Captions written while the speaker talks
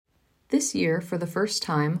This year, for the first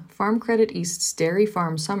time, Farm Credit East's Dairy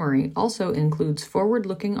Farm Summary also includes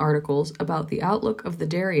forward-looking articles about the outlook of the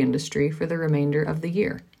dairy industry for the remainder of the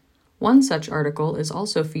year. One such article is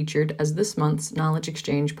also featured as this month's Knowledge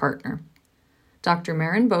Exchange partner. Dr.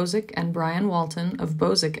 Maren Bozic and Brian Walton of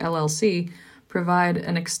Bozic LLC provide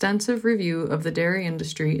an extensive review of the dairy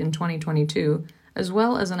industry in 2022, as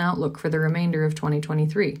well as an outlook for the remainder of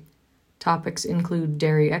 2023. Topics include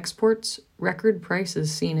dairy exports, record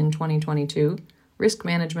prices seen in 2022, risk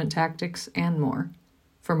management tactics, and more.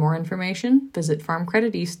 For more information, visit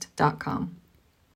farmcrediteast.com.